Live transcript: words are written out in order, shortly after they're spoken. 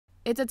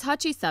It's a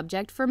touchy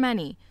subject for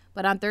many,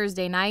 but on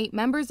Thursday night,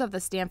 members of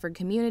the Stamford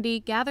community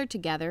gathered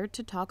together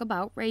to talk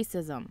about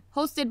racism.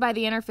 Hosted by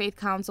the Interfaith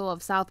Council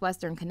of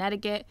Southwestern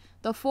Connecticut,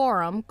 the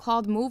forum,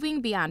 called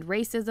Moving Beyond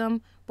Racism,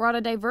 brought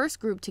a diverse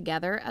group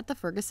together at the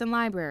Ferguson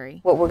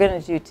Library. What we're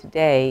going to do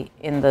today,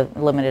 in the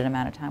limited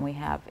amount of time we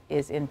have,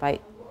 is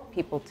invite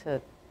people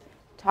to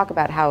talk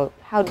about how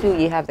do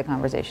you have the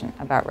conversation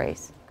about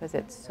race, because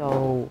it's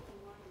so,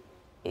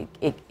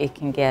 it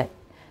can get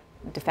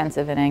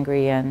defensive and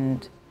angry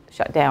and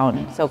shut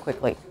down so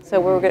quickly. So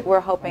we're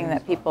hoping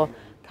that people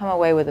come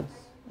away with a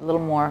little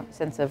more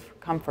sense of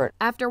comfort.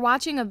 After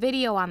watching a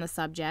video on the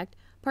subject,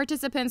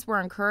 participants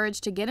were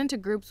encouraged to get into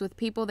groups with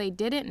people they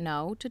didn't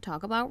know to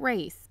talk about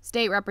race.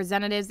 State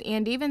representatives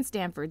and even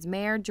Stamford's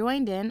mayor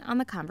joined in on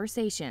the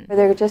conversation.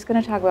 They're just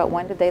going to talk about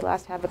when did they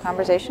last have the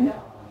conversation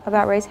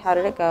about race, how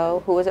did it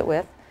go, who was it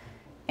with,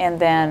 and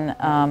then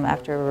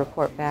after a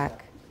report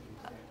back,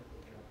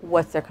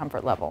 what's their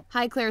comfort level.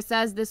 Highclere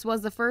says this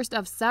was the first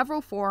of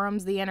several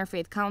forums the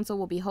Interfaith Council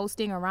will be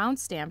hosting around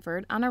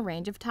Stamford on a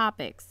range of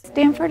topics.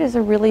 Stamford is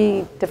a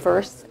really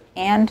diverse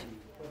and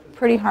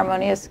pretty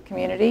harmonious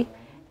community,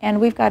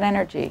 and we've got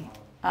energy.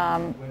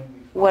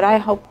 What I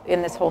hope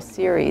in this whole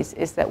series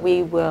is that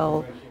we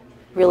will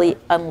really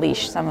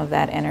unleash some of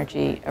that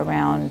energy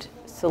around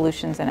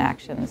solutions and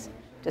actions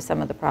to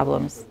some of the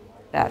problems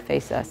that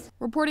face us.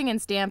 Reporting in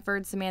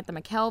Stamford, Samantha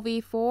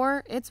Mckelvie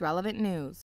for It's Relevant News.